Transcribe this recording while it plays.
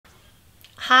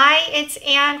Hi, it's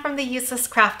Anne from the Useless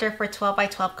Crafter for 12 by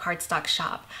 12 Cardstock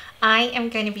Shop. I am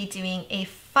going to be doing a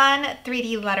fun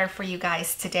 3D letter for you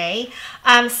guys today.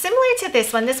 Similar to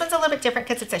this one's a little bit different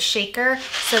because it's a shaker,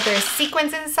 so there's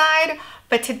sequins inside.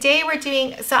 But today we're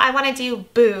doing, so I want to do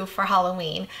Boo for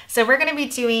Halloween. So we're going to be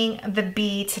doing the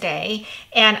bee today,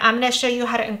 and I'm going to show you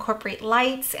how to incorporate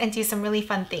lights and do some really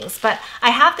fun things. But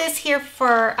I have this here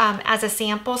for as a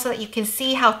sample so that you can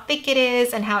see how thick it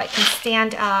is and how it can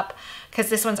stand up, because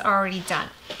this one's already done.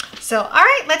 So, all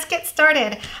right, let's get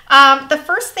started. The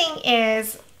first thing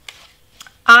is,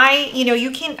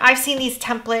 I've seen these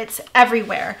templates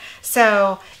everywhere.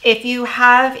 So if you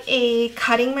have a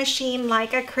cutting machine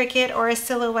like a Cricut or a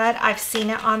Silhouette, I've seen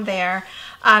it on there.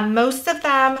 Most of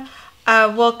them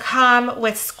will come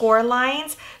with score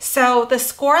lines. So the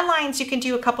score lines, you can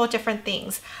do a couple of different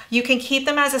things. You can keep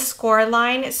them as a score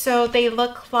line so they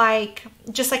look like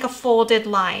just like a folded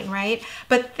line, right?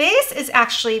 But this is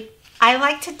actually, I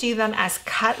like to do them as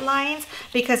cut lines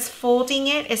because folding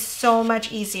it is so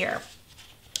much easier.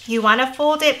 You want to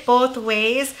fold it both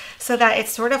ways so that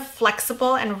it's sort of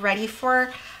flexible and ready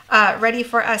for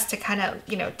us to kind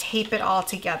of, tape it all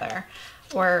together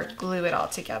or glue it all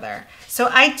together. So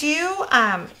I've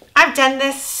done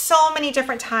this so many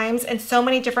different times in so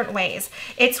many different ways.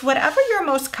 It's whatever you're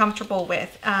most comfortable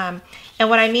with. And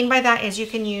what I mean by that is you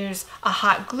can use a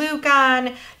hot glue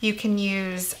gun, you can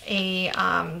use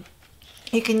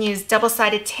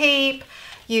double-sided tape,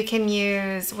 you can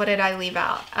use, what did I leave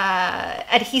out?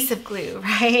 Adhesive glue,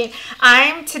 right?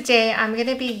 Today I'm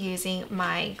gonna be using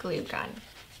my glue gun.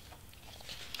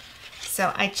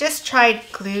 So I just tried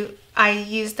glue. I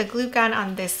used the glue gun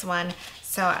on this one.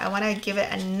 So I wanna give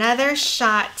it another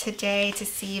shot today to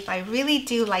see if I really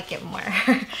do like it more.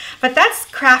 But that's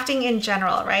crafting in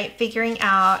general, right? Figuring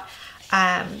out,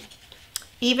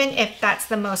 even if that's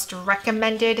the most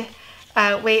recommended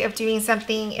way of doing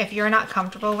something, if you're not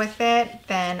comfortable with it,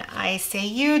 then I say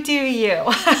you do you.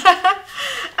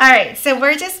 All right, so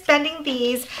we're just bending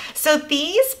these. So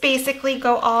these basically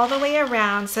go all the way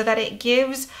around so that it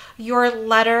gives your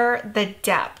letter the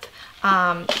depth,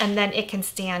 and then it can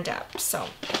stand up. So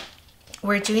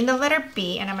we're doing the letter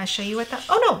B, and I'm gonna show you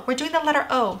what we're doing the letter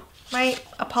O. My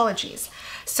apologies.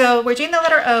 So we're doing the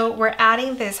letter O, we're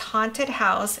adding this haunted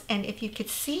house, and if you could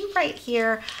see right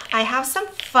here, I have some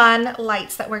fun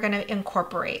lights that we're gonna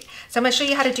incorporate. So I'm gonna show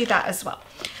you how to do that as well.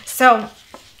 So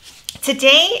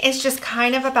today is just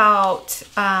kind of about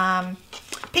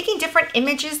picking different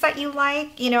images that you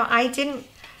like.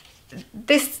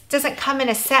 This doesn't come in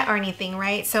a set or anything,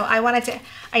 right? So I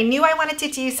knew I wanted to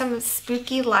do some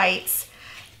spooky lights.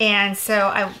 And so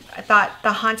I thought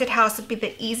the haunted house would be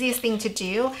the easiest thing to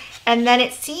do. And then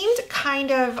it seemed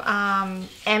kind of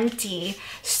empty,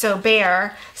 so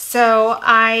bare. So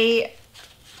I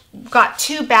got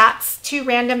two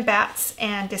random bats,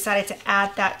 and decided to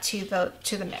add that to the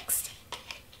mix.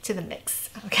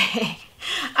 Okay.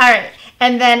 All right.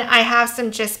 And then I have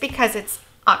some, just because it's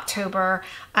October,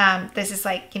 this is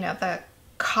like, the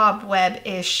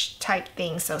cobweb-ish type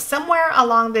thing. So somewhere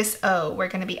along this O, we're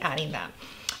going to be adding that.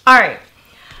 All right,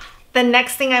 the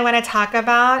next thing I want to talk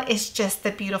about is just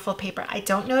the beautiful paper. I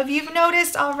don't know if you've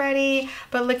noticed already,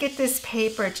 but look at this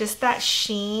paper, just that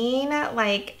sheen.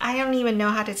 Like, I don't even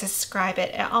know how to describe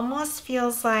it. It almost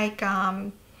feels like,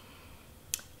 I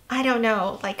don't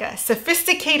know, like a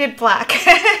sophisticated black.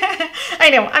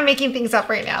 I know, I'm making things up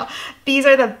right now. These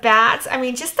are the bats. I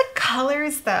mean, just the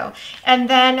colors though. And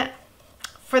then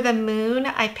for the moon,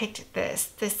 I picked this.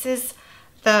 This is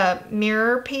the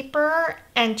mirror paper,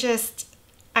 and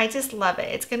I just love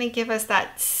it. It's gonna give us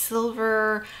that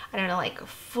silver, I don't know, like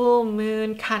full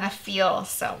moon kind of feel.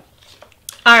 So,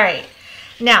 all right,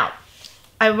 now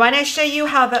I wanna show you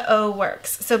how the O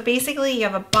works. So basically you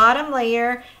have a bottom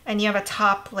layer and you have a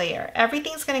top layer.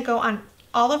 Everything's gonna go on,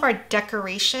 all of our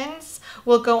decorations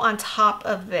will go on top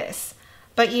of this.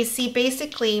 But you see,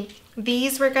 basically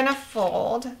these we're gonna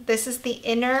fold. This is the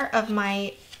inner of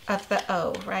the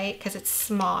O, right? Because it's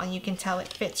small and you can tell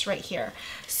it fits right here.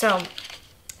 So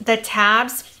the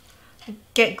tabs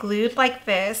get glued like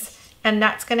this, and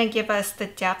that's going to give us the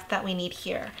depth that we need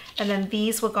here. And then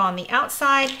these will go on the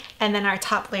outside, and then our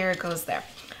top layer goes there.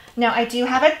 Now I do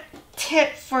have a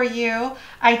tip for you.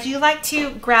 I do like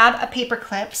to grab a paper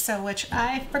clip, which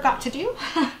I forgot to do.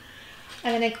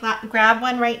 I'm going to grab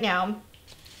one right now.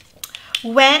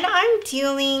 When I'm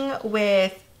dealing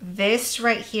with this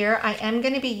right here, I am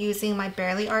going to be using my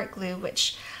Barely Art glue,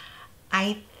 which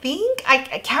I think,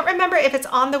 I can't remember if it's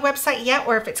on the website yet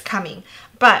or if it's coming,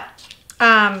 but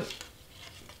the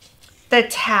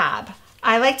tab,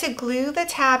 I like to glue the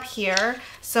tab here.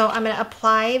 So I'm going to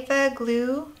apply the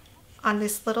glue on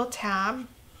this little tab.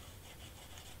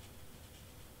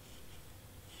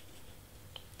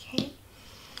 Okay.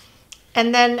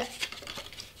 And then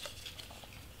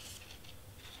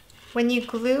when you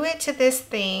glue it to this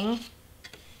thing,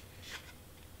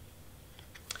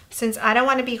 since I don't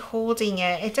want to be holding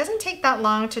it, it doesn't take that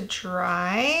long to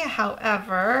dry.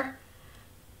 However,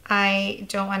 I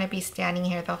don't want to be standing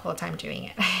here the whole time doing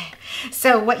it.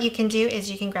 So what you can do is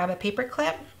you can grab a paper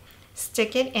clip,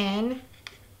 stick it in,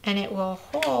 and it will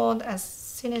hold as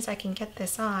soon as I can get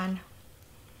this on.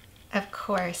 Of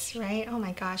course, right? Oh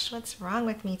my gosh, what's wrong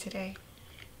with me today?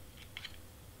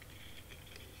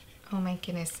 Oh my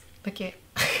goodness, look at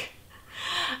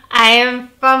I am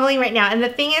fumbling right now. And the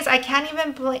thing is, I can't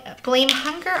even blame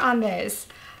hunger on this.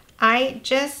 I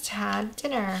just had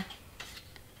dinner.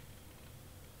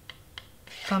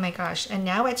 Oh my gosh, and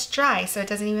now it's dry, so it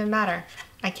doesn't even matter.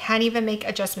 I can't even make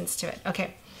adjustments to it.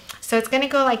 Okay, so it's gonna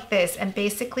go like this, and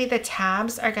basically the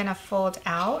tabs are gonna fold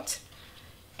out,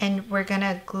 and we're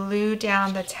gonna glue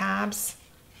down the tabs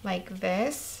like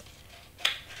this,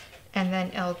 and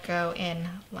then it'll go in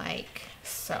like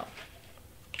so.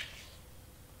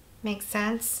 Makes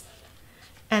sense?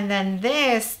 And then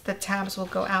this, the tabs will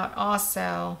go out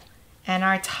also, and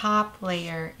our top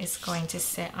layer is going to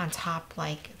sit on top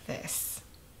like this.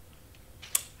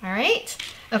 All right,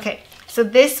 okay, so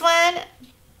this one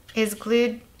is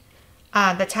glued,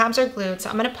 the tabs are glued, so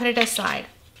I'm gonna put it aside.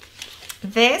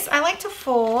 This, I like to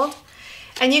fold,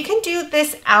 and you can do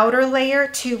this outer layer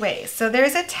two ways. So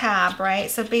there's a tab, right?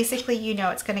 So basically, you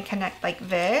know, it's gonna connect like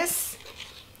this.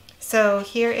 So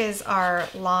here is our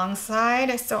long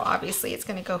side. So obviously it's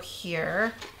gonna go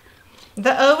here.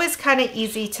 The O is kind of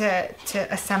easy to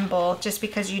assemble just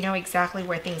because you know exactly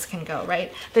where things can go,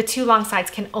 right? The two long sides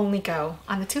can only go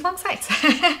on the two long sides.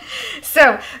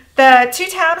 So the two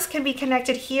tabs can be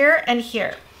connected here and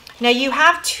here. Now you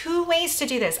have two ways to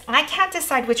do this. I can't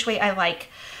decide which way I like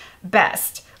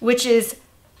best, which is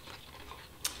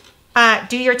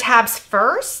do your tabs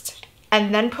first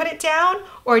and then put it down,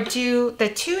 or do the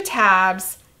two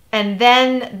tabs and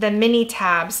then the mini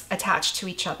tabs attached to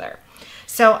each other.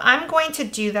 So I'm going to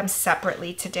do them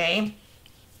separately today.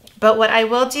 But what I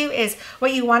will do is,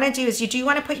 what you want to do is you do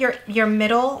want to put your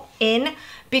middle in,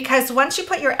 because once you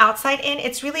put your outside in,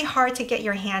 it's really hard to get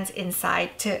your hands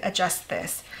inside to adjust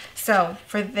this. So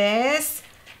for this,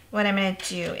 what I'm going to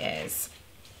do is,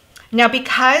 now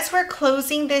because we're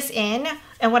closing this in,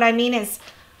 and what I mean is,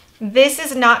 this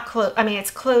is not closed, I mean,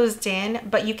 it's closed in,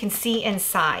 but you can see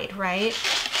inside, right?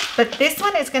 But this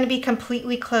one is going to be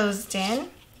completely closed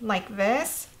in, like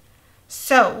this.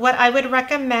 So what I would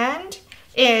recommend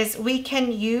is we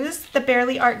can use the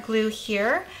Barely Art glue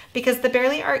here, because the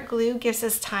Barely Art glue gives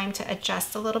us time to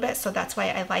adjust a little bit. So that's why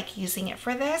I like using it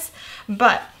for this.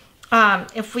 But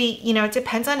if we, you know, it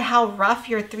depends on how rough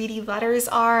your 3D letters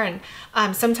are.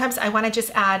 And sometimes I want to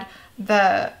just add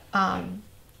the,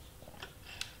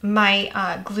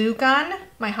 my glue gun,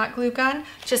 my hot glue gun,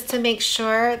 just to make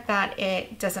sure that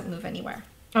it doesn't move anywhere.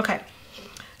 Okay,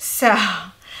 so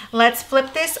let's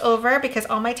flip this over because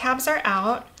all my tabs are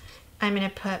out. I'm gonna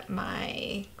put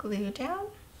my glue down.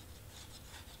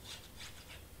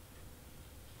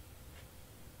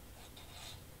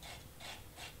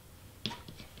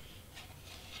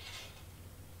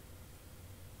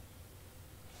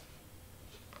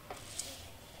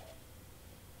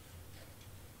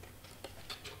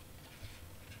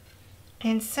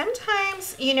 And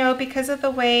sometimes, you know, because of the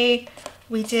way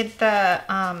we did the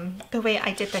way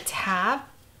I did the tab,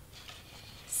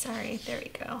 sorry, there we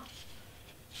go.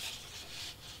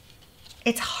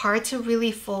 It's hard to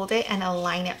really fold it and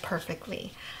align it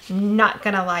perfectly. Not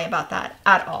gonna lie about that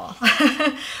at all.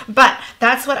 But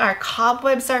that's what our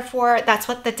cobwebs are for. That's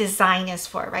what the design is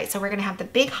for, right? So we're gonna have the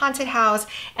big haunted house,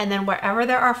 and then wherever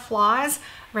there are flaws,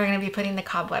 we're gonna be putting the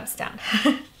cobwebs down.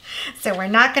 So we're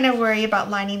not gonna worry about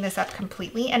lining this up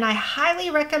completely. And I highly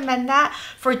recommend that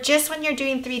for just when you're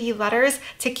doing 3D letters,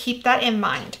 to keep that in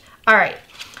mind. All right,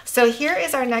 so here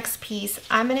is our next piece.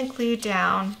 I'm gonna glue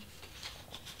down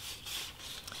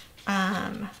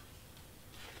I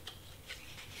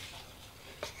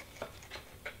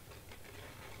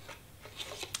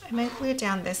might glue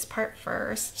down this part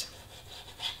first.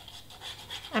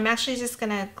 I'm actually just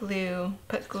gonna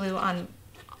put glue on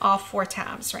all 4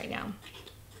 tabs right now.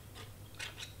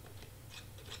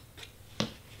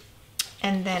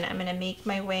 And then I'm gonna make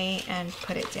my way and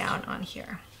put it down on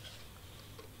here.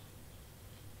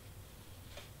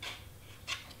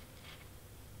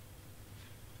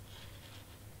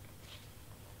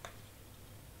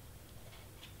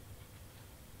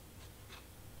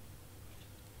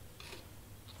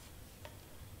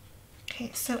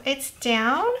 Okay, so it's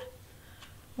down.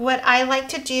 what I like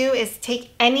to do is take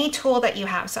any tool that you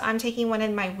have. So I'm taking one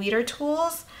of my weeder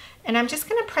tools, and I'm just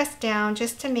gonna press down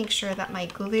just to make sure that my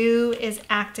glue is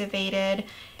activated.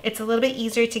 It's a little bit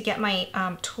easier to get my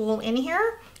tool in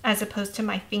here as opposed to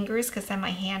my fingers, because then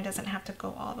my hand doesn't have to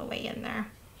go all the way in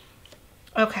there.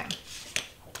 Okay,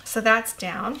 so that's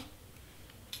down.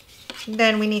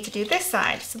 Then we need to do this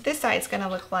side. So this side is gonna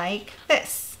look like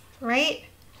this, right?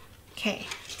 Okay,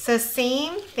 so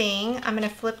same thing. I'm gonna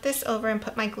flip this over and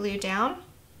put my glue down.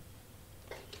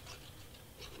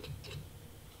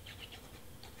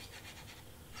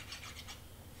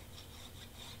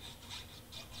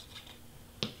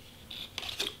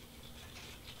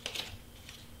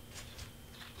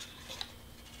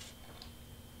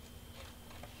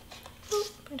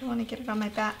 I don't want to get it on my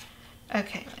back.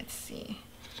 Okay, let's see.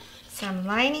 So I'm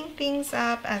lining things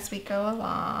up as we go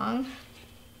along.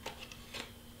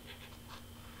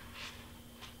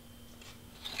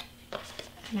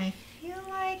 And I feel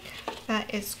like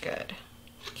that is good.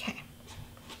 Okay.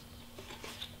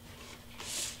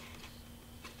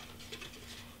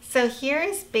 So here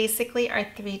is basically our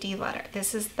 3D letter.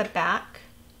 This is the back.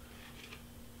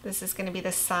 This is going to be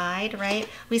the side, right?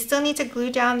 We still need to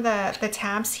glue down the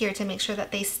tabs here to make sure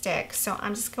that they stick. So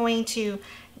I'm just going to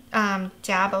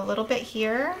dab a little bit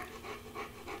here.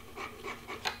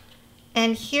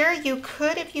 And here you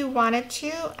could, if you wanted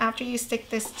to, after you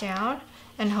stick this down,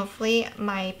 and hopefully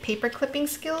my paper clipping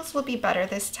skills will be better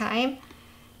this time.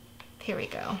 Here we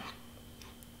go.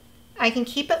 I can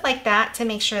keep it like that to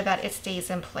make sure that it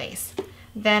stays in place.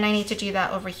 Then I need to do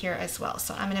that over here as well.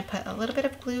 So I'm going to put a little bit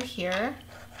of glue here.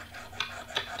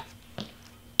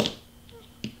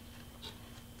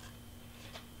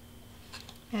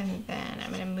 And then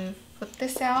I'm going to flip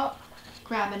this out,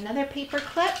 grab another paper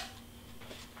clip,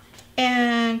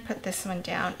 and put this one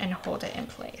down and hold it in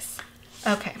place.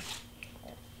 Okay.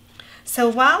 So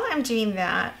while I'm doing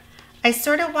that, I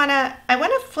want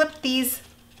to flip these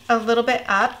a little bit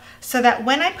up so that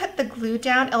when I put the glue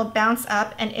down, it'll bounce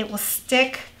up and it will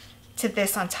stick to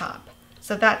this on top.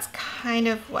 So that's kind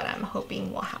of what I'm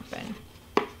hoping will happen.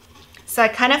 So I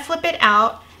kind of flip it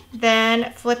out,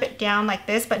 then flip it down like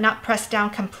this, but not press down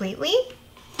completely,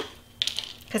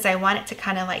 because I want it to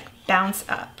kind of like bounce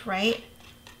up, right?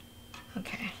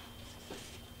 Okay.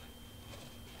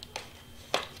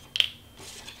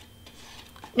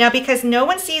 Now, because no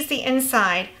one sees the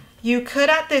inside, you could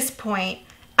at this point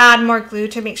add more glue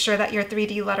to make sure that your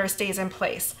 3D letter stays in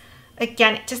place.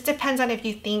 Again, it just depends on if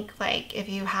you think, like, if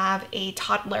you have a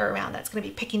toddler around that's going to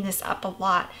be picking this up a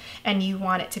lot and you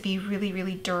want it to be really,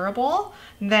 really durable,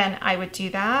 then I would do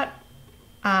that.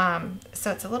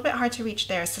 So it's a little bit hard to reach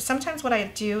there. So sometimes what I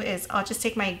do is I'll just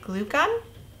take my glue gun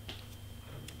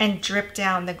and drip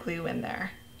down the glue in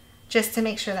there, just to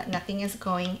make sure that nothing is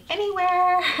going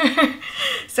anywhere.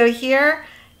 So here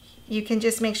you can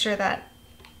just make sure that,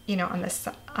 you know, on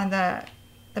the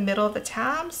middle of the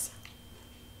tabs.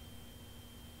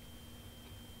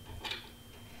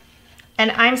 And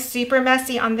I'm super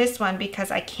messy on this one because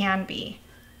I can be.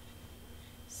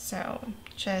 So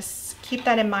just keep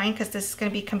that in mind, because this is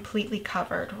going to be completely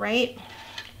covered, right?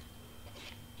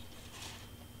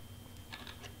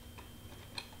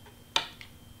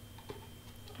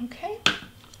 Okay.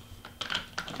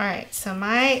 All right, so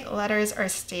my letters are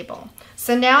stable.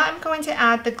 So now I'm going to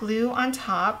add the glue on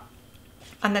top,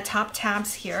 on the top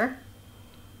tabs here.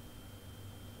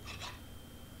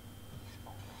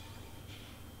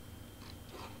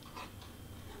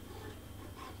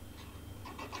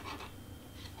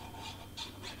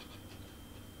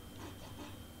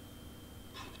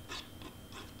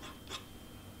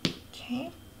 Okay.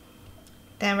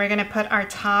 Then we're going to put our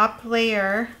top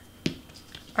layer,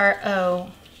 our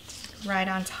O, right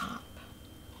on top.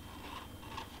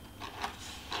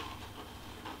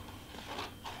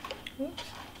 Oops.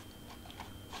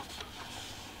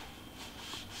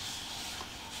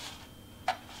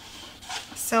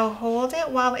 So hold it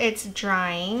while it's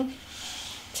drying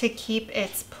to keep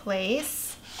its place.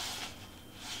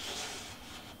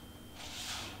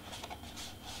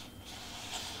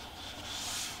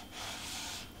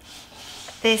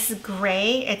 This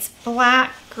gray, it's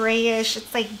black, grayish,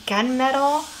 it's like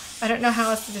gunmetal. I don't know how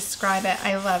else to describe it.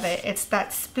 I love it. It's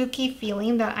that spooky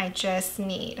feeling that I just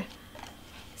need.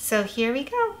 So here we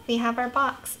go. We have our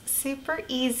box. Super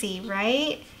easy,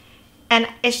 right? And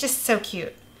it's just so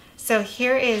cute. So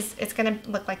here is, it's gonna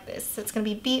look like this. So it's gonna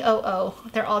be B-O-O.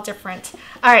 They're all different.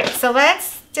 All right, so let's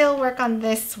still work on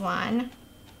this one.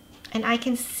 And I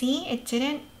can see it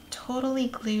didn't totally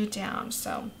glue down,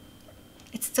 so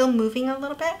it's still moving a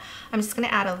little bit. I'm just gonna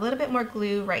add a little bit more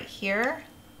glue right here.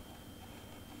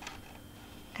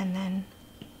 And then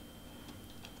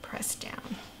press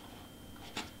down.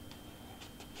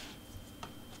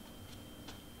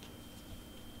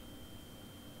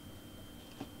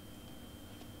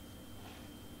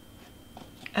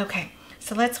 Okay,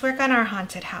 so let's work on our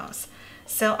haunted house.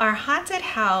 So our haunted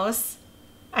house,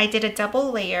 I did a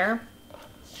double layer.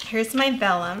 Here's my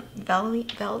vellum.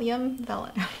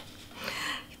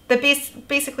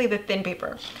 Basically the thin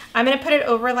paper. I'm gonna put it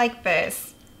over like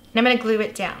this, and I'm gonna glue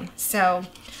it down. So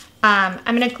I'm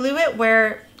gonna glue it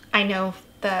where I know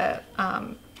the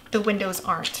windows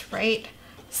aren't, right?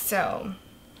 So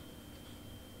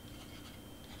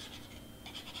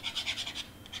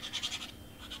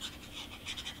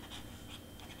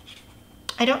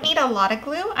I don't need a lot of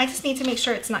glue. I just need to make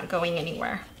sure it's not going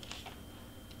anywhere.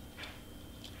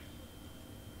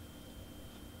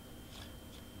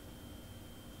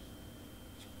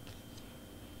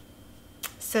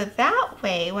 So that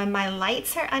way, when my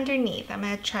lights are underneath, I'm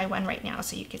gonna try one right now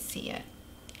so you can see it.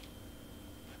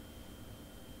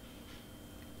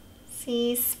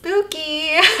 See,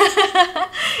 spooky.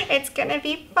 It's gonna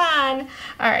be fun.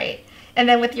 All right, and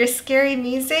then with your scary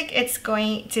music, it's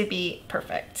going to be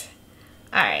perfect.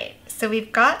 All right, so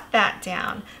we've got that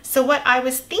down. So what I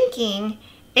was thinking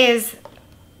is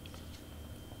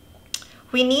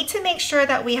we need to make sure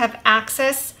that we have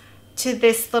access to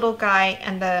this little guy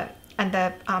and the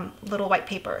little white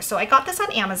paper. So I got this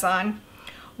on Amazon.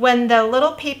 When the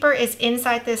little paper is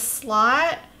inside this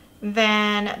slot,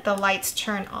 then the lights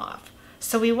turn off.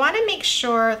 So we want to make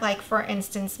sure, like for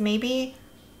instance, maybe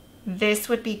this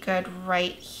would be good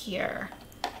right here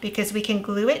because we can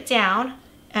glue it down,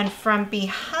 and from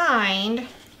behind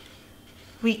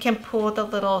we can pull the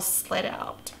little slit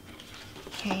out.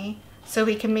 Okay, so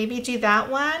we can maybe do that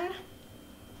one,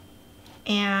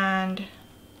 and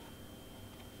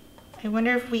I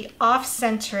wonder if we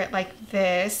off-center it like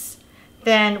this,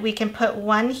 then we can put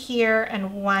one here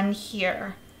and one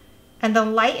here. And the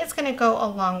light is gonna go a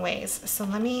long ways. So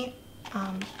let me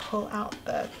pull out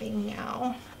the thing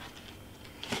now.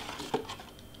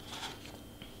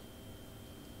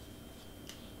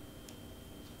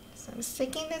 So I'm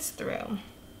sticking this through,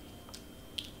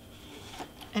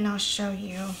 and I'll show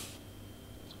you.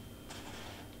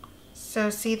 So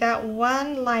see, that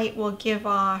one light will give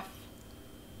off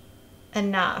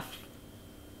enough.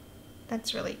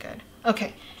 That's really good.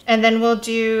 Okay, and then we'll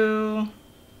do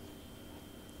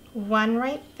one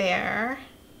right there,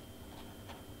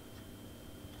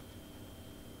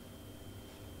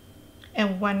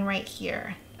 and one right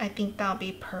here. I think that'll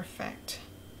be perfect.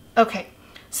 Okay,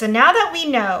 so now that we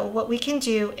know, what we can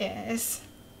do is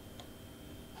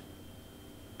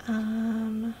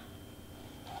I'm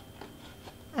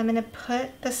gonna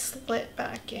put the slit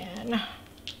back in.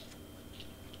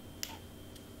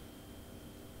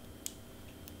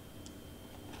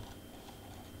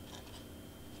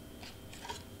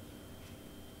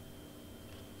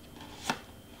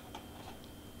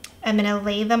 I'm gonna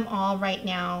lay them all right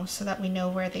now so that we know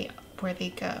where they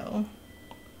go.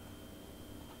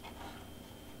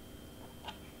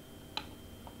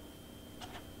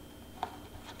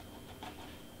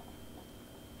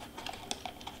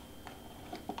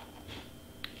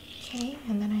 Okay,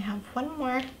 and then I have one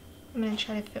more. I'm gonna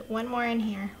try to fit one more in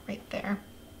here, right there.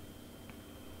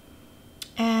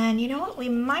 And you know what? We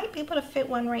might be able to fit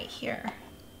one right here.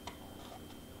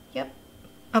 Yep.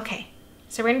 Okay.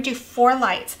 So we're gonna do 4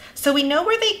 lights. So we know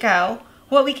where they go.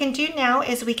 What we can do now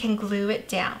is we can glue it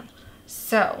down.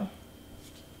 So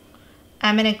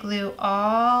I'm gonna glue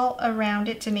all around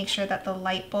it to make sure that the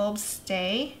light bulbs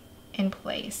stay in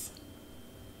place.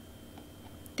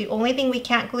 The only thing we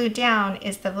can't glue down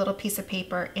is the little piece of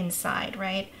paper inside,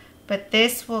 right? But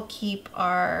this will keep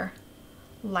our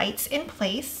lights in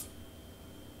place.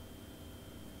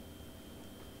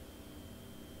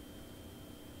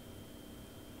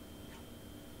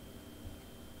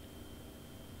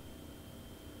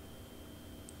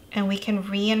 And we can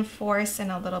reinforce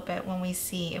in a little bit when we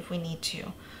see if we need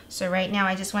to. So right now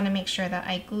I just want to make sure that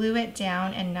I glue it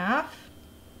down enough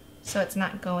so it's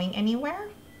not going anywhere,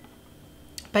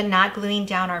 but not gluing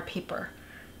down our paper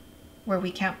where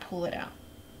we can't pull it out.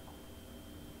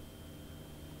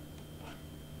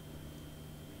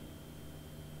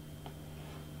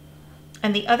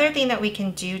 And the other thing that we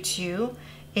can do too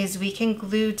is we can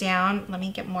glue down, let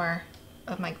me get more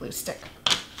of my glue stick.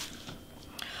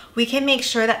 We can make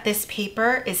sure that this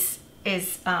paper is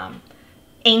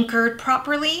anchored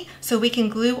properly so we can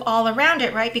glue all around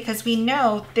it, right? Because we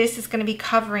know this is going to be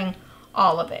covering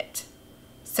all of it.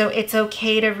 So it's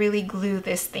okay to really glue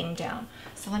this thing down.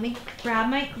 So let me grab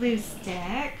my glue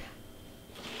stick.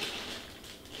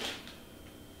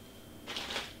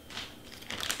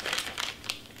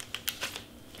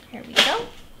 Here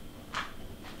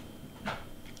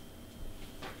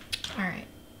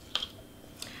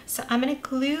I'm gonna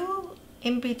glue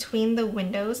in between the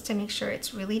windows to make sure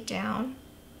it's really down.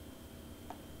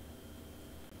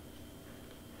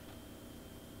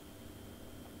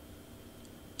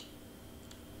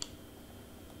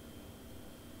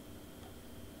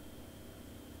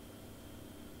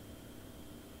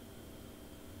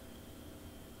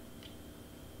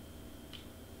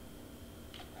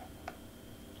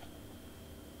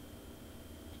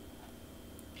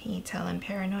 Can you tell I'm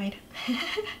paranoid?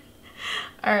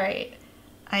 All right,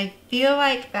 I feel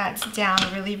like that's down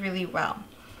really, really well.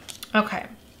 Okay,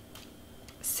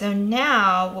 so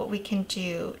now what we can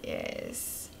do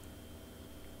is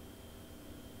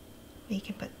we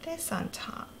can put this on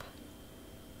top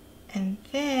and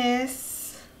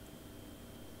this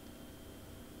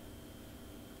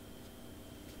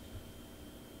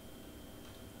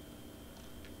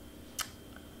I'm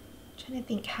trying to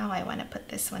think how I want to put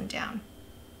this one down.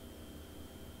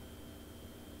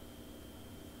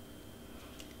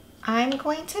 I'm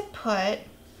going to put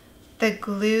the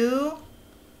glue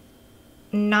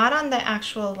not on the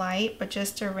actual light, but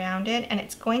just around it, and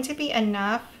it's going to be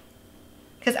enough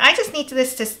because I just need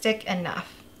this to stick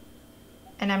enough.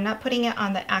 And I'm not putting it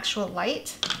on the actual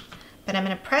light, but I'm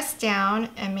going to press down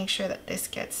and make sure that this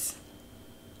gets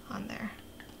on there.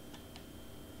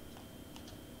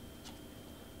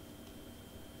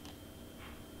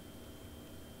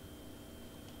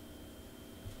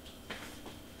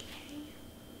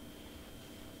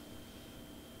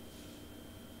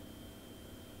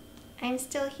 I'm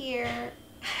still here.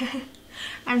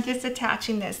 I'm just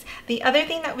attaching this. The other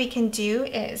thing that we can do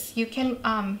is you can,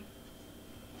 I'm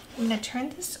gonna turn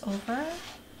this over.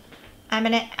 I'm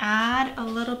gonna add a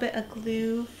little bit of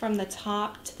glue from the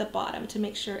top to the bottom to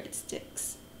make sure it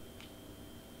sticks.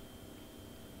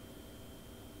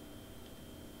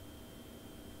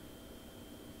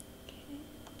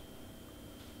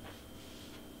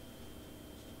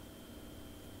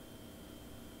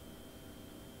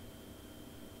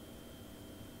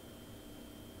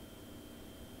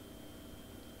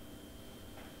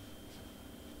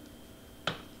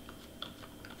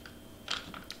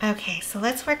 Okay, so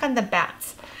let's work on the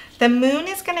bats. The moon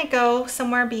is gonna go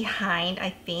somewhere behind,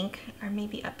 I think, or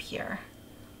maybe up here.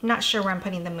 I'm not sure where I'm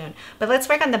putting the moon, but let's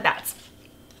work on the bats.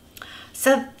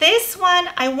 So this one,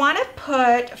 I wanna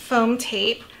put foam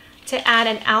tape to add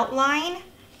an outline,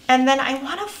 and then I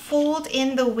wanna fold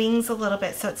in the wings a little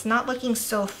bit so it's not looking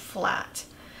so flat.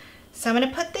 So I'm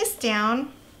gonna put this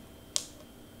down.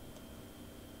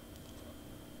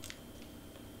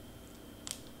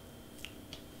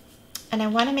 And I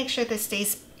want to make sure this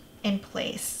stays in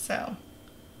place, so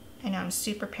I know I'm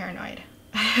super paranoid.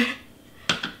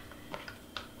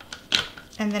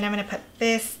 And then I'm going to put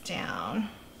this down.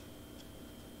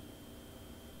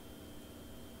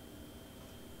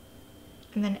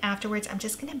 And then afterwards, I'm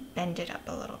just going to bend it up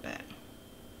a little bit.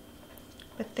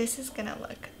 But this is going to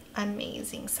look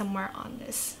amazing somewhere on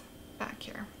this back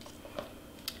here.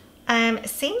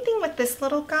 Same thing with this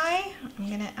little guy. I'm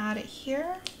going to add it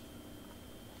here.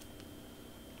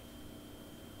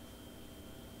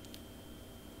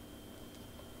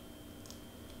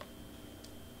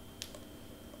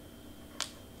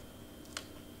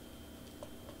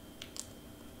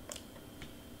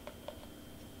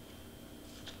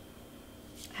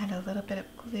 Add a little bit of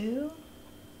glue.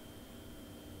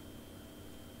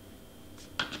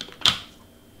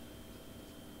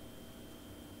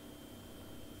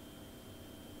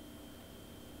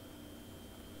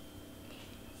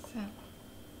 So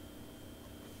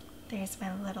there's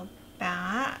my little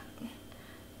bat.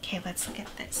 Okay, let's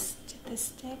get this. Did this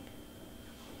stick?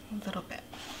 A little bit.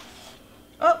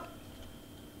 Oh,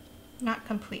 not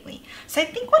completely. So I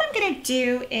think what I'm gonna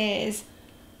do is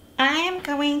I am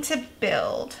going to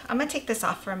build, I'm gonna take this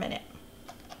off for a minute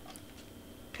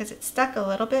because it's stuck a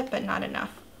little bit, but not enough.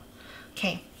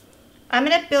 Okay, I'm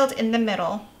gonna build in the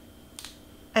middle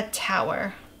a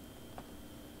tower.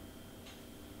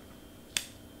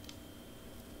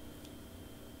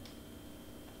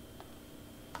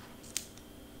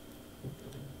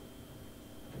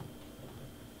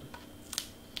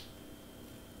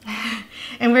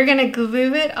 And we're gonna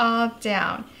glue it all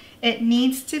down. It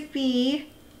needs to be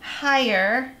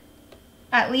higher,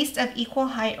 at least of equal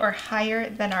height or higher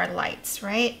than our lights,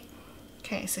 right?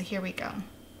 Okay, so here we go.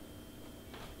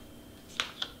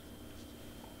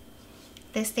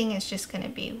 This thing is just gonna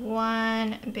be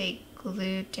one big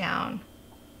glued down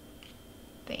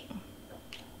thing.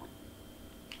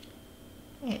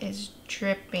 It is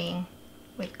dripping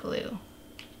with glue.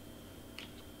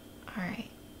 All right.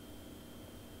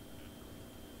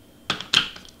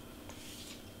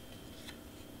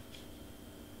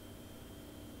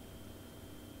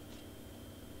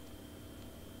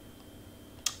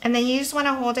 And then you just want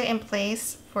to hold it in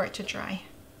place for it to dry.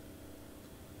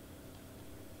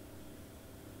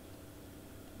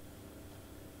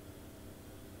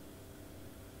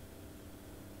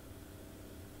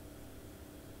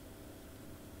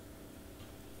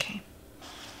 Okay.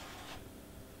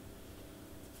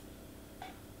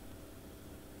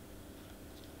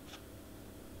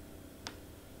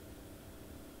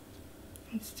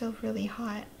 It's still really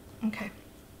hot. Okay.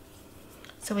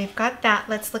 So we've got that.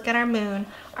 Let's look at our moon.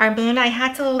 Our moon I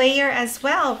had to layer as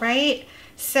well, right?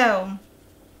 So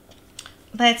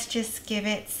let's just give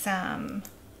it some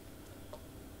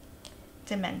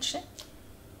dimension.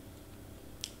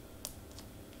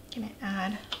 I'm gonna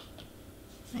add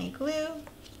my glue.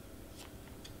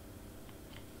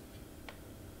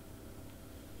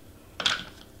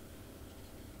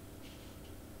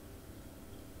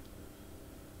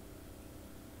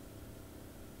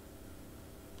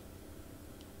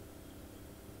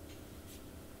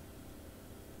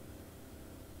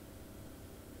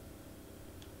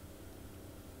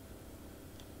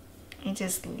 I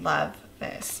just love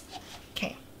this.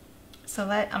 Okay, so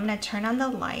I'm gonna turn on the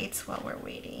lights while we're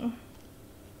waiting.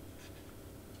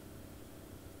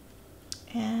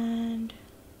 And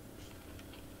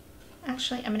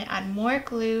actually I'm gonna add more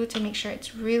glue to make sure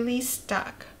it's really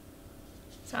stuck.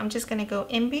 So I'm just gonna go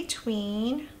in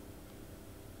between.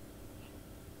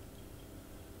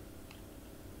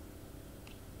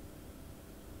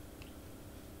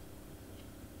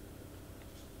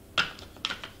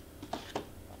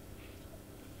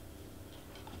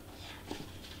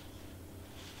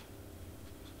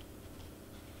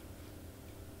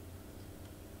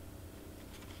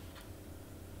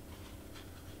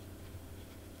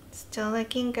 Still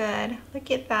looking good. Look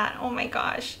at that. Oh my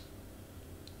gosh.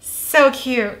 So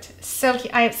cute. So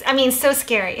cute. I mean, so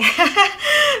scary.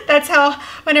 That's how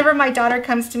whenever my daughter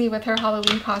comes to me with her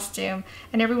Halloween costume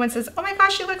and everyone says, oh my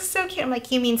gosh, you look so cute. I'm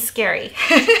like, you mean scary.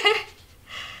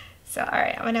 So, all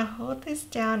right, I'm gonna hold this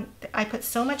down. I put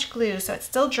so much glue, so it's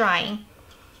still drying.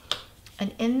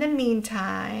 And in the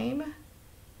meantime,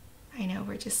 I know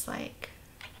we're just like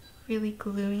really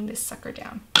gluing this sucker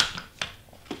down.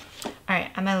 All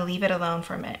right, I'm gonna leave it alone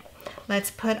for a minute. Let's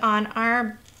put on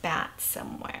our bat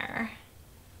somewhere.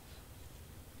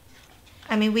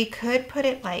 I mean, we could put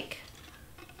it like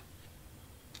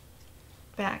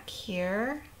back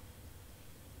here.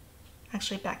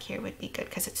 Actually, back here would be good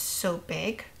because it's so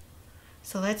big.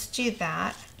 So let's do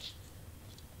that.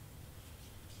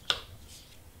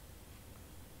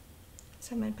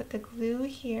 So I'm gonna put the glue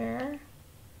here.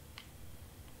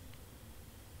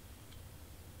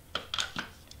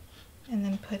 And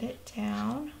then put it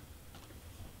down.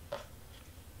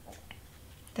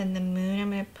 Then the moon I'm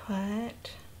gonna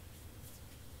put.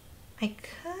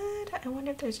 I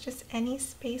wonder if there's just any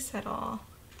space at all.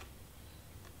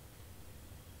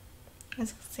 I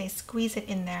was gonna say squeeze it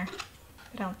in there,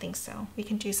 but I don't think so. We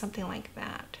can do something like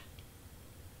that.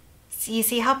 See, you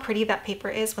see how pretty that paper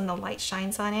is when the light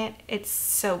shines on it? It's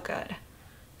so good.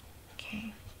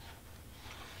 Okay.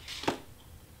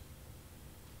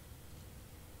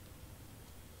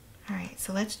 All right,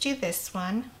 so let's do this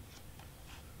one.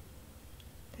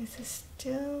 This is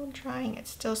still drying. It's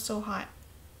still so hot.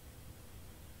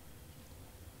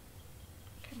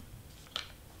 Okay.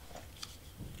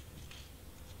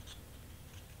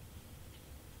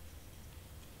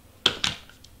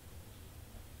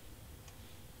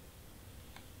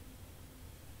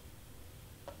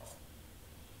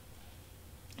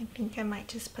 I think I might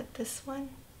just put this one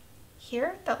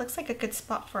here. That looks like a good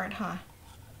spot for it, huh?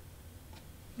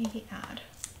 Maybe add.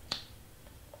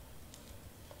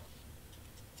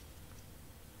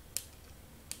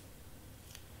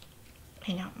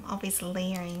 I know, I'm always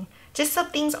layering, just so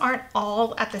things aren't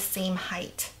all at the same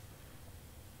height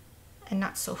and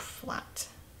not so flat.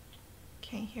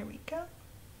 Okay, here we go.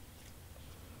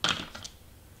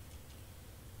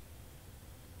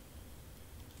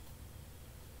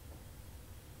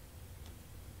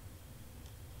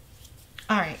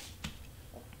 All right,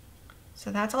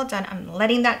 so that's all done. I'm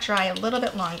letting that dry a little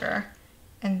bit longer,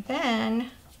 and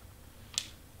then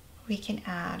we can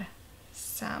add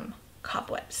some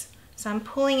cobwebs. So I'm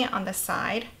pulling it on the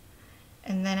side,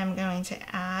 and then I'm going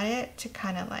to add it to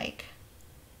kind of like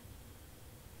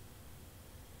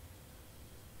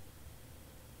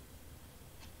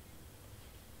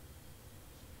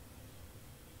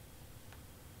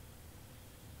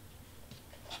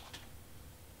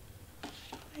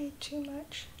way too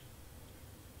much.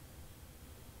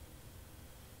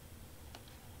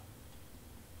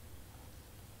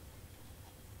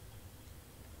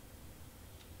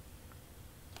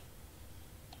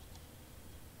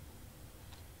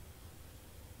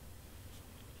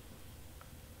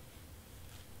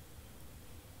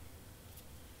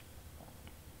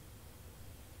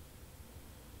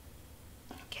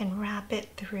 can wrap it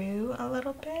through a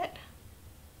little bit.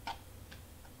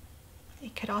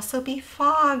 It could also be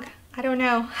fog. I don't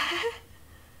know.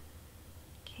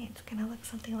 Okay, it's gonna look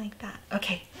something like that.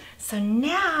 Okay, so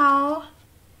now,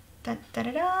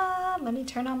 let me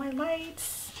turn on my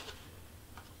lights.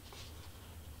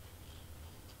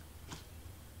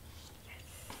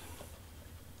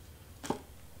 Yes.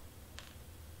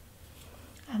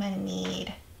 I'm gonna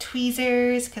need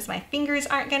tweezers because my fingers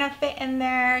aren't gonna fit in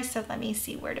there. So let me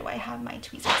see, where do I have my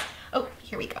tweezers? Oh,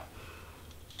 here we go.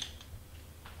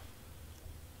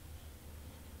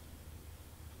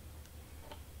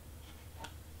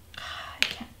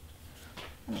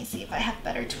 Let me see if I have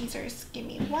better tweezers. Give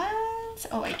me one.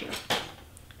 Oh, I do.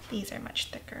 These are much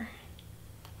thicker.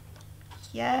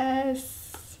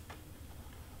 Yes.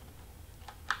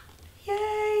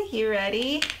 Yay, you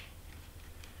ready?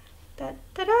 Da,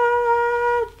 da,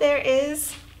 da. There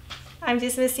is. I'm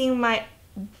just missing my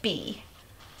B.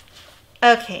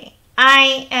 Okay,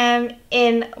 I am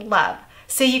in love.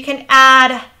 So you can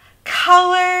add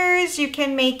colors, you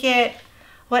can make it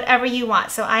whatever you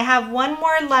want. So I have one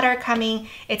more letter coming.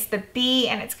 It's the B,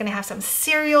 and it's gonna have some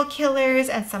serial killers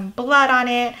and some blood on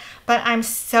it, but I'm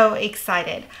so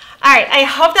excited. All right, I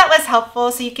hope that was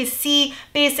helpful. So you can see,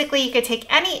 basically you could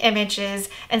take any images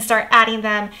and start adding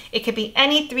them. It could be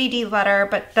any 3D letter,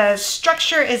 but the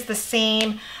structure is the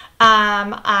same.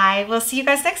 I will see you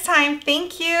guys next time.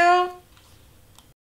 Thank you.